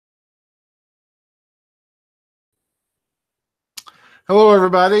Hello,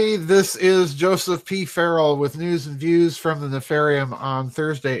 everybody. This is Joseph P. Farrell with news and views from the Nefarium on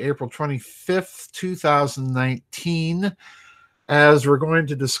Thursday, April 25th, 2019. As we're going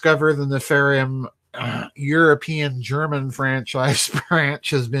to discover the Nefarium European German franchise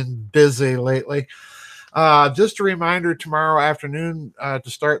branch has been busy lately. Just a reminder, tomorrow afternoon to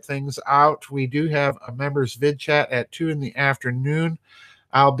start things out, we do have a members vid chat at 2 in the afternoon.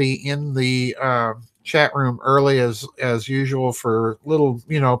 I'll be in the chat room early as usual for little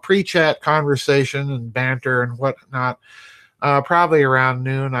pre-chat conversation and banter and whatnot. Probably around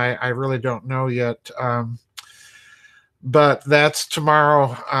noon. I really don't know yet. But that's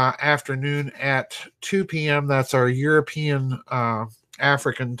tomorrow afternoon at 2 p.m. That's our European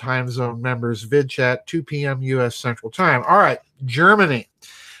African time zone members vid chat, 2 p.m. U.S. Central Time. All right, Germany.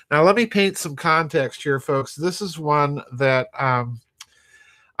 Now let me paint some context here, folks. This is one that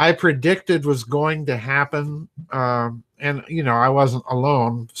I predicted was going to happen. And, I wasn't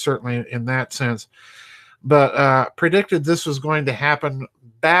alone, certainly in that sense, but predicted this was going to happen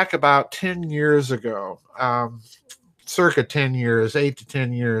back about 10 years ago, circa 10 years, 8 to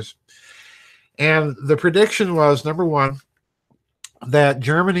 10 years. And the prediction was, number one, that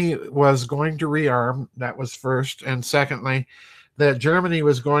Germany was going to rearm. That was first. And secondly, that Germany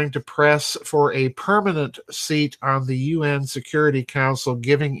was going to press for a permanent seat on the UN Security Council,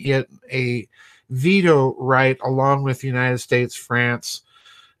 giving it a veto right along with the United States, France,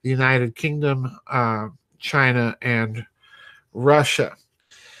 the United Kingdom, China, and Russia.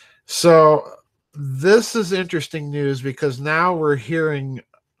 So this is interesting news because now we're hearing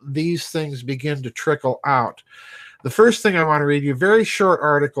these things begin to trickle out. The first thing I want to read you, a very short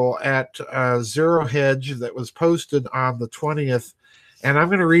article at Zero Hedge that was posted on the 20th. And I'm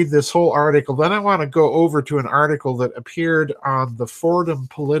going to read this whole article. Then I want to go over to an article that appeared on the Fordham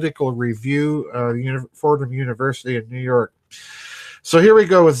Political Review, Fordham University in New York. So here we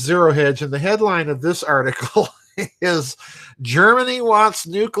go with Zero Hedge. And the headline of this article is Germany Wants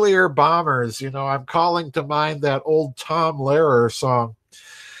Nuclear Bombers. I'm calling to mind that old Tom Lehrer song.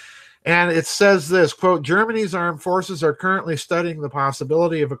 And it says this, quote, Germany's armed forces are currently studying the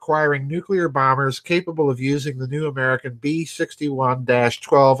possibility of acquiring nuclear bombers capable of using the new American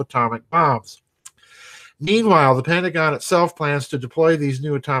B-61-12 atomic bombs. Meanwhile, the Pentagon itself plans to deploy these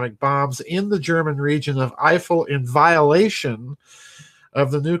new atomic bombs in the German region of Eifel in violation of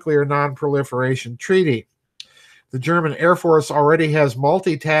the Nuclear Non-Proliferation Treaty. The German Air Force already has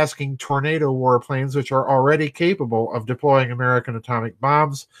multitasking Tornado warplanes, which are already capable of deploying American atomic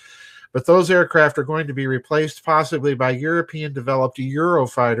bombs. But those aircraft are going to be replaced possibly by European-developed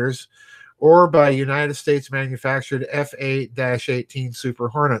Eurofighters or by United States-manufactured F-A-18 Super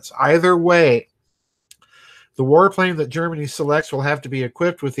Hornets. Either way, the warplane that Germany selects will have to be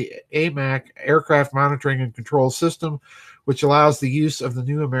equipped with the AMAC aircraft monitoring and control system, which allows the use of the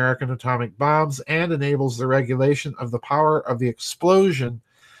new American atomic bombs and enables the regulation of the power of the explosion,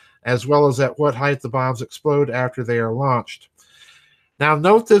 as well as at what height the bombs explode after they are launched. Now,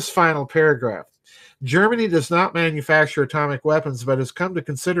 note this final paragraph. Germany does not manufacture atomic weapons, but has come to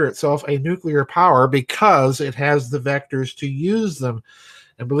consider itself a nuclear power because it has the vectors to use them,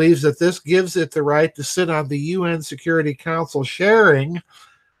 and believes that this gives it the right to sit on the UN Security Council, sharing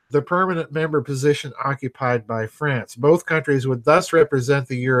the permanent member position occupied by France. Both countries would thus represent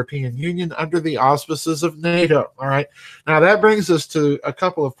the European Union under the auspices of NATO. All right. Now, that brings us to a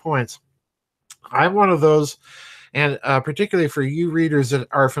couple of points. I'm one of those. And particularly for you readers that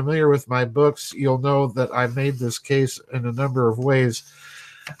are familiar with my books, you'll know that I've made this case in a number of ways.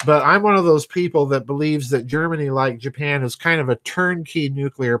 But I'm one of those people that believes that Germany, like Japan, is kind of a turnkey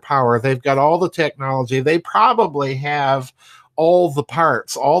nuclear power. They've got all the technology. They probably have all the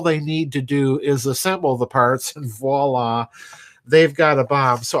parts. All they need to do is assemble the parts, and voila, they've got a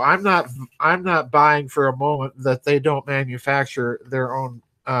bomb. So I'm not buying for a moment that they don't manufacture their own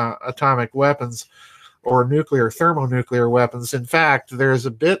atomic weapons or thermonuclear weapons. In fact, there's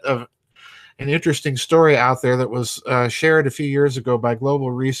a bit of an interesting story out there that was shared a few years ago by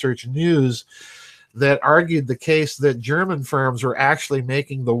Global Research News that argued the case that German firms were actually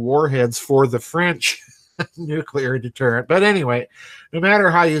making the warheads for the French nuclear deterrent. But anyway, no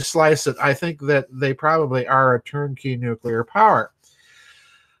matter how you slice it, I think that they probably are a turnkey nuclear power.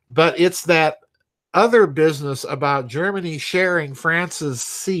 But it's that other business about Germany sharing France's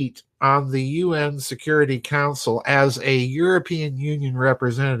seat on the UN Security Council as a European Union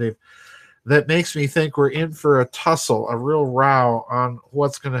representative that makes me think we're in for a tussle, a real row on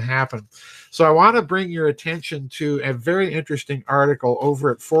what's going to happen. So I want to bring your attention to a very interesting article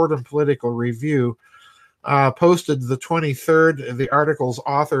over at Fordham Political Review posted the 23rd. The article's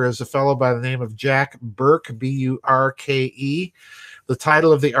author is a fellow by the name of Jack Burke, Burke. The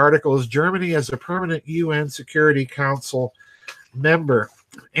title of the article is Germany as a Permanent UN Security Council Member.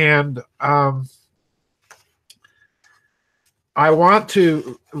 And I want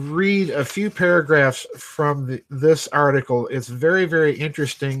to read a few paragraphs from this article. It's very, very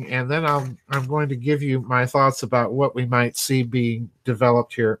interesting. And then I'm going to give you my thoughts about what we might see being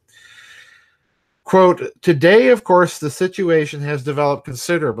developed here. Quote, today, of course, the situation has developed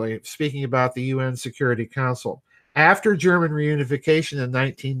considerably, speaking about the UN Security Council. After German reunification in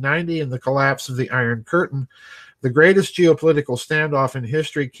 1990 and the collapse of the Iron Curtain, the greatest geopolitical standoff in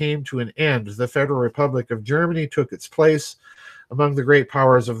history came to an end. The Federal Republic of Germany took its place among the great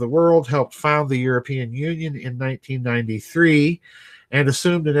powers of the world, helped found the European Union in 1993, and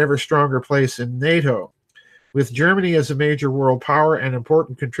assumed an ever stronger place in NATO. With Germany as a major world power and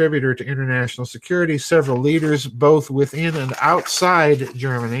important contributor to international security, several leaders, both within and outside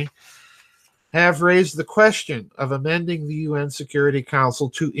Germany, have raised the question of amending the UN Security Council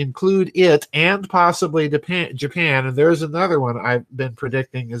to include it and possibly Japan. And there's another one I've been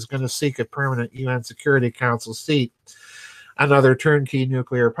predicting is going to seek a permanent UN Security Council seat. Another turnkey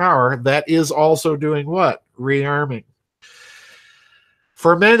nuclear power that is also doing what? Rearming.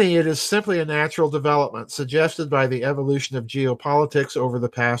 For many, it is simply a natural development suggested by the evolution of geopolitics over the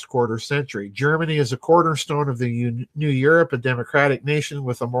past quarter century. Germany is a cornerstone of the new Europe, a democratic nation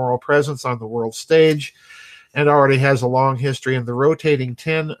with a moral presence on the world stage, and already has a long history in the rotating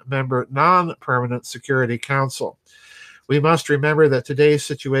 10-member non-permanent Security Council. We must remember that today's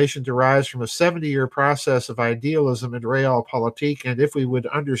situation derives from a 70-year process of idealism and realpolitik, and if we would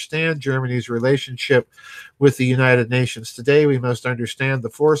understand Germany's relationship with the United Nations today, we must understand the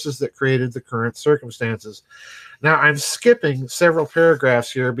forces that created the current circumstances. Now, I'm skipping several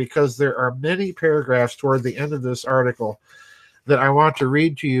paragraphs here because there are many paragraphs toward the end of this article that I want to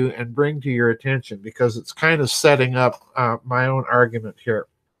read to you and bring to your attention because it's kind of setting up my own argument here.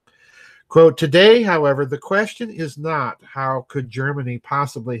 Quote, today, however, the question is not how could Germany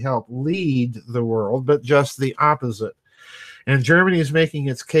possibly help lead the world, but just the opposite. And Germany is making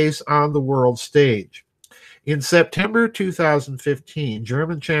its case on the world stage. In September 2015,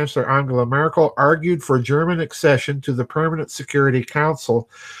 German Chancellor Angela Merkel argued for German accession to the Permanent Security Council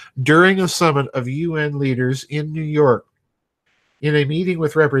during a summit of UN leaders in New York. In a meeting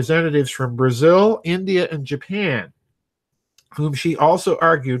with representatives from Brazil, India, and Japan, whom she also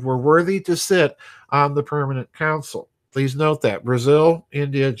argued were worthy to sit on the Permanent Council. Please note that, Brazil,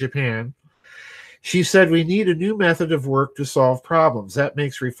 India, Japan. She said, we need a new method of work to solve problems. That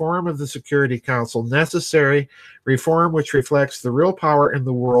makes reform of the Security Council necessary, reform which reflects the real power in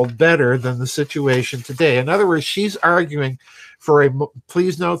the world better than the situation today. In other words, she's arguing for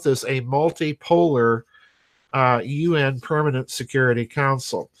please note this, a multipolar UN Permanent Security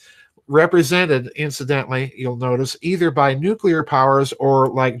Council. Represented, incidentally, you'll notice, either by nuclear powers or,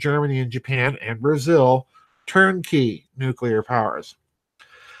 like Germany and Japan and Brazil, turnkey nuclear powers.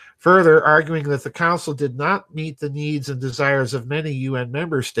 Further, arguing that the Council did not meet the needs and desires of many UN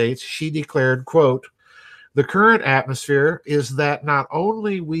member states, she declared, quote, the current atmosphere is that not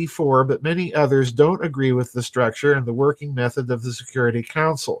only we four, but many others don't agree with the structure and the working method of the Security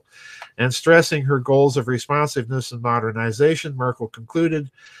Council. And stressing her goals of responsiveness and modernization, Merkel concluded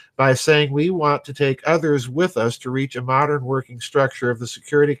by saying we want to take others with us to reach a modern working structure of the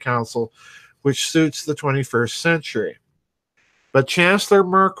Security Council which suits the 21st century. But Chancellor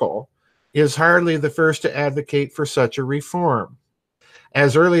Merkel is hardly the first to advocate for such a reform.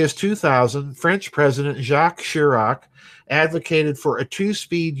 As early as 2000, French President Jacques Chirac advocated for a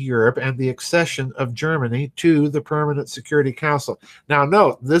two-speed Europe and the accession of Germany to the Permanent Security Council. Now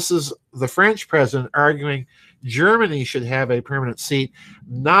note, this is the French president arguing Germany should have a permanent seat,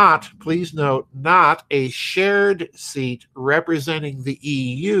 not, please note, not a shared seat representing the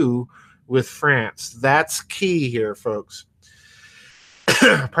EU with France. That's key here, folks.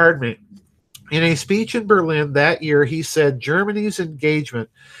 Pardon me. In a speech in Berlin that year, he said Germany's engagement,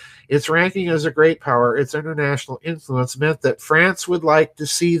 its ranking as a great power, its international influence meant that France would like to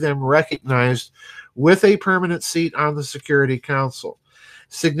see them recognized with a permanent seat on the Security Council.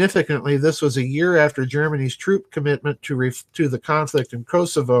 Significantly, this was a year after Germany's troop commitment to the conflict in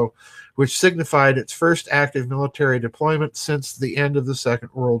Kosovo, which signified its first active military deployment since the end of the Second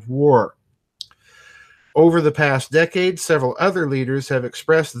World War. Over the past decade, several other leaders have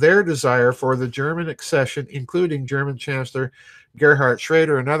expressed their desire for the German accession, including German Chancellor Gerhard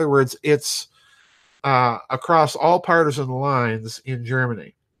Schroeder. In other words, it's across all partisan lines in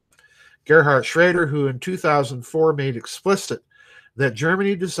Germany. Gerhard Schroeder, who in 2004 made explicit that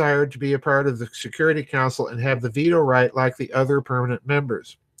Germany desired to be a part of the Security Council and have the veto right like the other permanent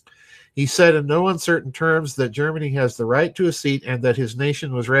members. He said in no uncertain terms that Germany has the right to a seat and that his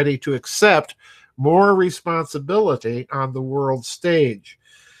nation was ready to accept more responsibility on the world stage.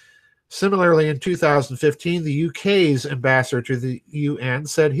 Similarly, in 2015, the UK's ambassador to the UN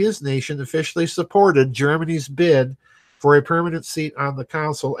said his nation officially supported Germany's bid for a permanent seat on the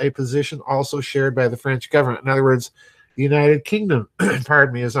council, a position also shared by the French government. In other words, the United Kingdom,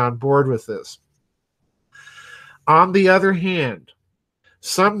 pardon me, is on board with this. On the other hand,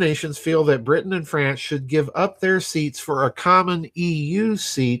 some nations feel that Britain and France should give up their seats for a common EU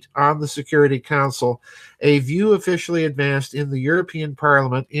seat on the Security Council, a view officially advanced in the European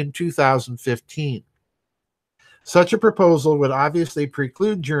Parliament in 2015. Such a proposal would obviously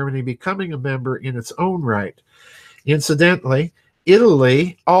preclude Germany becoming a member in its own right. Incidentally,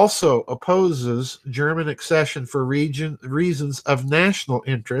 Italy also opposes German accession for reasons of national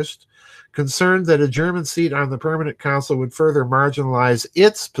interest, concerned that a German seat on the Permanent Council would further marginalize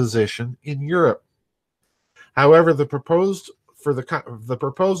its position in Europe. However, the proposal for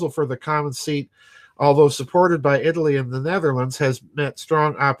the common seat, although supported by Italy and the Netherlands, has met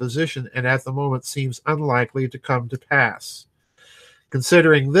strong opposition and at the moment seems unlikely to come to pass.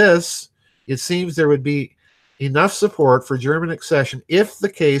 Considering this, it seems there would be enough support for German accession if the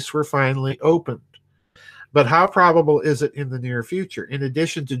case were finally opened. But how probable is it in the near future? In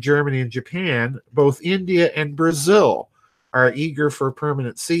addition to Germany and Japan, both India and Brazil are eager for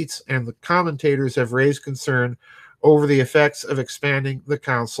permanent seats, and the commentators have raised concern over the effects of expanding the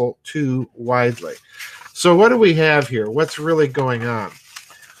council too widely. So what do we have here? What's really going on?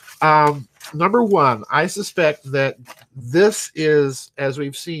 Number one, I suspect that this is, as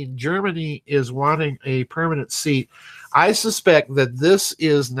we've seen, Germany is wanting a permanent seat. I suspect that this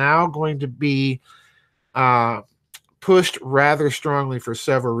is now going to be pushed rather strongly for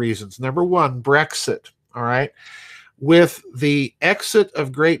several reasons. Number one, Brexit. All right. With the exit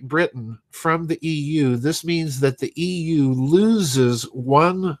of Great Britain from the EU, this means that the EU loses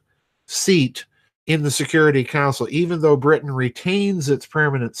one seat in the Security Council. Even though Britain retains its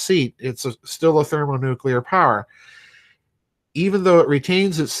permanent seat, it's still a thermonuclear power. Even though it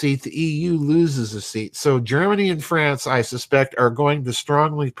retains its seat, the EU loses a seat. So Germany and France, I suspect, are going to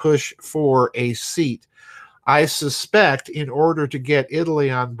strongly push for a seat. I suspect in order to get Italy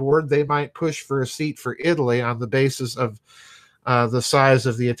on board, they might push for a seat for Italy on the basis of the size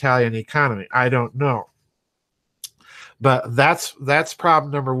of the Italian economy. I don't know. But that's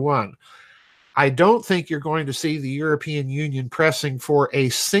problem number one. I don't think you're going to see the European Union pressing for a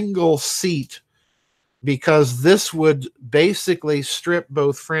single seat, because this would basically strip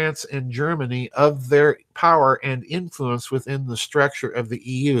both France and Germany of their power and influence within the structure of the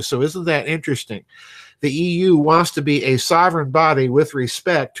EU. So isn't that interesting? The EU wants to be a sovereign body with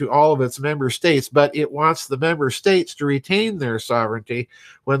respect to all of its member states, but it wants the member states to retain their sovereignty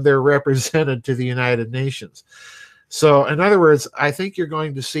when they're represented to the United Nations. So, in other words, I think you're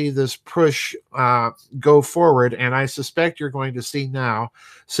going to see this push go forward, and I suspect you're going to see now,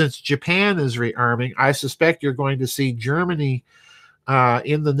 since Japan is rearming, I suspect you're going to see Germany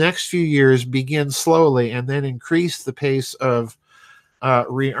in the next few years begin slowly and then increase the pace of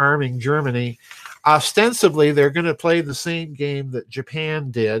rearming Germany. Ostensibly, they're going to play the same game that Japan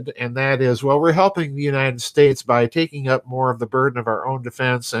did, and that is, well, we're helping the United States by taking up more of the burden of our own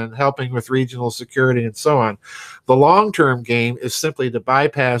defense and helping with regional security and so on. The long-term game is simply to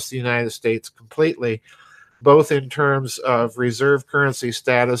bypass the United States completely, both in terms of reserve currency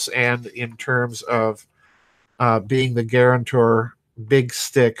status and in terms of being the guarantor, big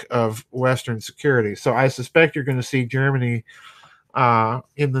stick of Western security. So I suspect you're going to see Germany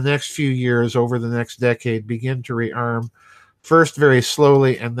in the next few years, over the next decade, begin to rearm, first very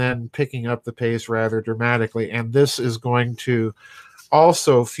slowly and then picking up the pace rather dramatically. And this is going to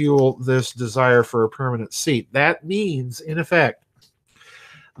also fuel this desire for a permanent seat. That means, in effect,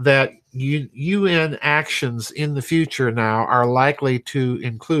 that UN actions in the future now are likely to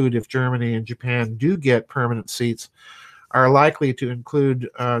include, if Germany and Japan do get permanent seats, are likely to include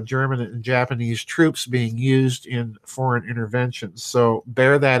German and Japanese troops being used in foreign interventions. So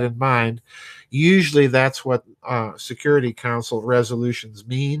bear that in mind. Usually that's what Security Council resolutions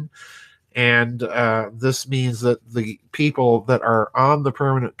mean. And this means that the people that are on the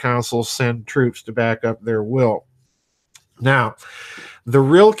Permanent Council send troops to back up their will. Now, the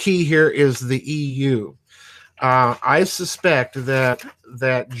real key here is the EU. I suspect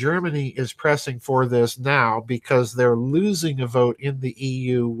that Germany is pressing for this now because they're losing a vote in the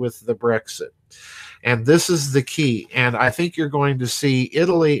EU with the Brexit. And this is the key. And I think you're going to see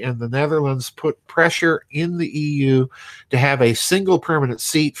Italy and the Netherlands put pressure in the EU to have a single permanent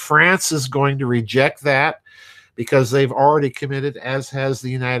seat. France is going to reject that because they've already committed, as has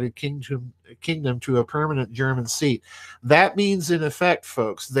the United Kingdom, to a permanent German seat. That means, in effect,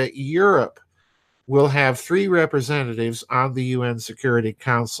 folks, that Europe will have 3 representatives on the UN Security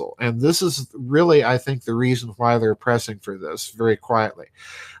Council. And this is really, I think, the reason why they're pressing for this very quietly.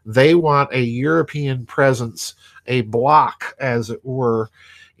 They want a European presence, a bloc, as it were,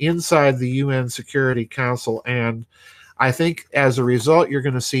 inside the UN Security Council. And I think as a result, you're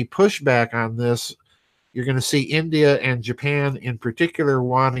going to see pushback on this. You're going to see India and Japan in particular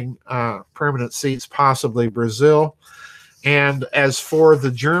wanting permanent seats, possibly Brazil. And as for the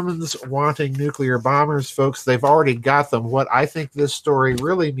Germans wanting nuclear bombers, folks, they've already got them. What I think this story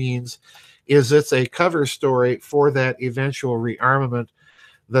really means is it's a cover story for that eventual rearmament,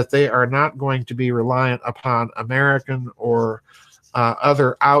 that they are not going to be reliant upon American or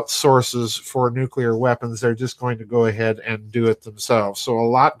other outsources for nuclear weapons. They're just going to go ahead and do it themselves. So a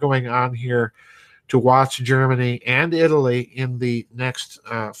lot going on here to watch Germany and Italy in the next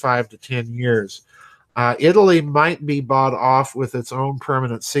 5 to 10 years. Italy might be bought off with its own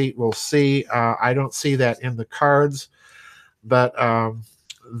permanent seat. We'll see. I don't see that in the cards, but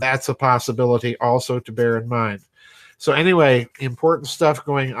that's a possibility also to bear in mind. So anyway, important stuff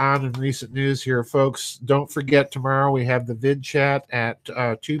going on in recent news here, folks. Don't forget, tomorrow we have the vid chat at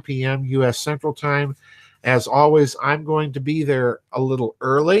 2 p.m. U.S. Central Time. As always, I'm going to be there a little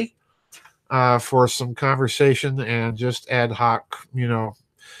early for some conversation and just ad hoc,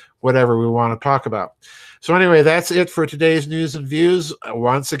 whatever we want to talk about. So anyway, that's it for today's news and views.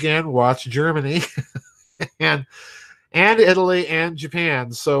 Once again, watch Germany and Italy and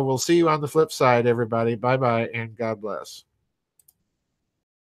Japan. So we'll see you on the flip side, everybody. Bye-bye, and God bless.